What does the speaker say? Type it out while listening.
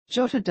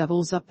Jota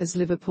doubles up as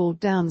Liverpool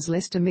downs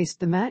Leicester missed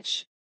the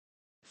match.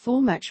 Full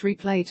match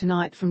replay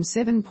tonight from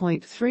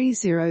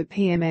 7:30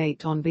 p.m.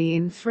 8 on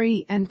beIN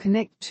 3 and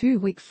Connect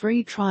 2-week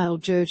free trial.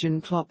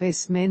 Jurgen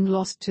Klopp's men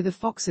lost to the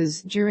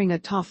Foxes during a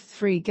tough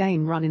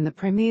 3-game run in the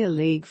Premier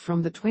League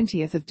from the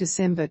 20th of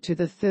December to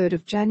the 3rd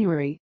of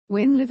January,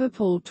 when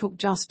Liverpool took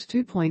just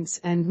 2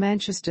 points and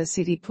Manchester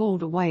City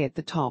pulled away at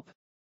the top.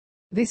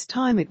 This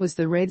time it was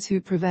the Reds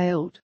who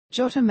prevailed,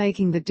 Jota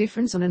making the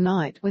difference on a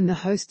night when the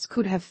hosts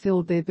could have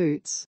filled their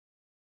boots.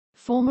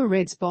 Former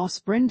Reds boss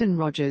Brendan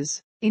Rodgers,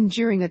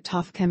 enduring a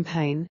tough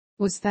campaign,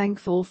 was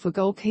thankful for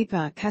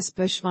goalkeeper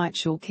Kasper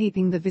Schmeichel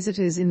keeping the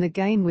visitors in the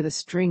game with a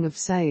string of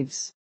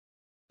saves.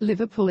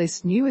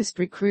 Liverpool's newest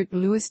recruit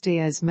Luis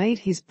Diaz made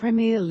his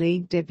Premier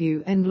League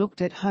debut and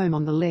looked at home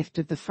on the left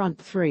of the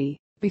front three,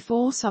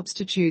 before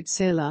substitute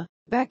Salah,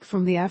 back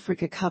from the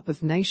Africa Cup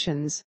of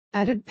Nations,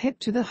 added pep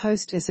to the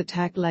hosts'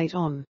 attack late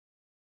on.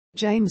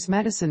 James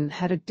Maddison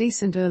had a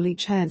decent early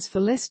chance for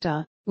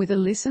Leicester, with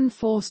Alisson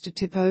forced to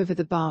tip over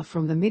the bar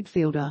from the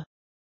midfielder.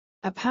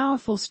 A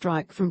powerful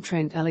strike from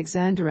Trent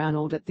Alexander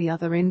Arnold at the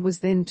other end was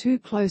then too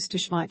close to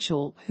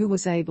Schmeichel, who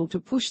was able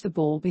to push the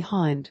ball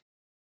behind.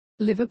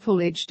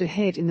 Liverpool edged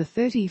ahead in the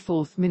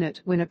 34th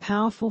minute when a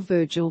powerful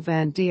Virgil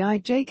van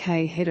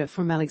Dijk header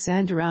from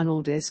Alexander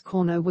Arnold's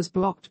corner was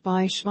blocked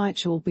by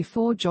Schmeichel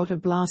before Jota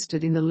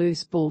blasted in the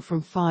loose ball from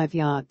 5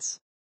 yards.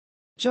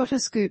 Jota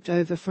scooped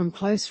over from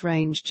close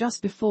range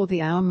just before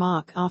the hour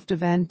mark after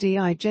Van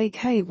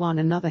Dijk won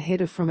another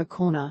header from a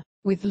corner,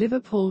 with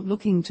Liverpool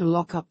looking to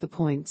lock up the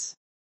points.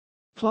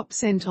 Klopp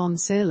sent on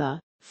Salah,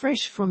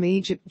 fresh from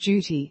Egypt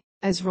duty,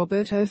 as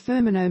Roberto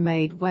Firmino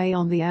made way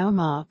on the hour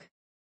mark.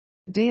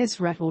 Diaz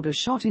rattled a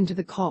shot into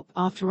the Kop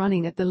after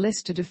running at the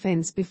Leicester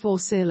defence before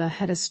Salah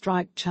had a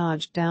strike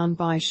charged down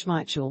by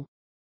Schmeichel.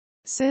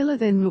 Salah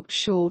then looked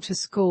sure to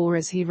score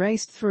as he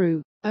raced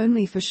through,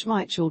 only for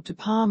Schmeichel to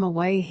palm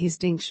away his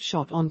dinked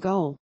shot on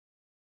goal.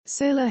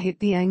 Salah hit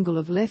the angle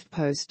of left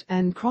post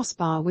and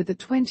crossbar with a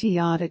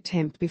 20-yard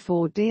attempt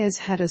before Diaz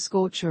had a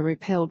scorcher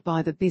repelled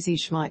by the busy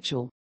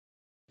Schmeichel.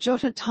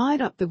 Jota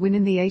tied up the win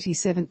in the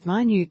 87th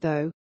minute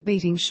though,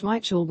 beating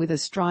Schmeichel with a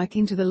strike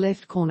into the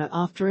left corner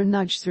after a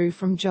nudge through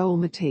from Joel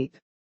Matip.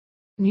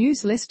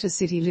 News: Leicester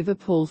City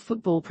Liverpool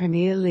Football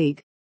Premier League.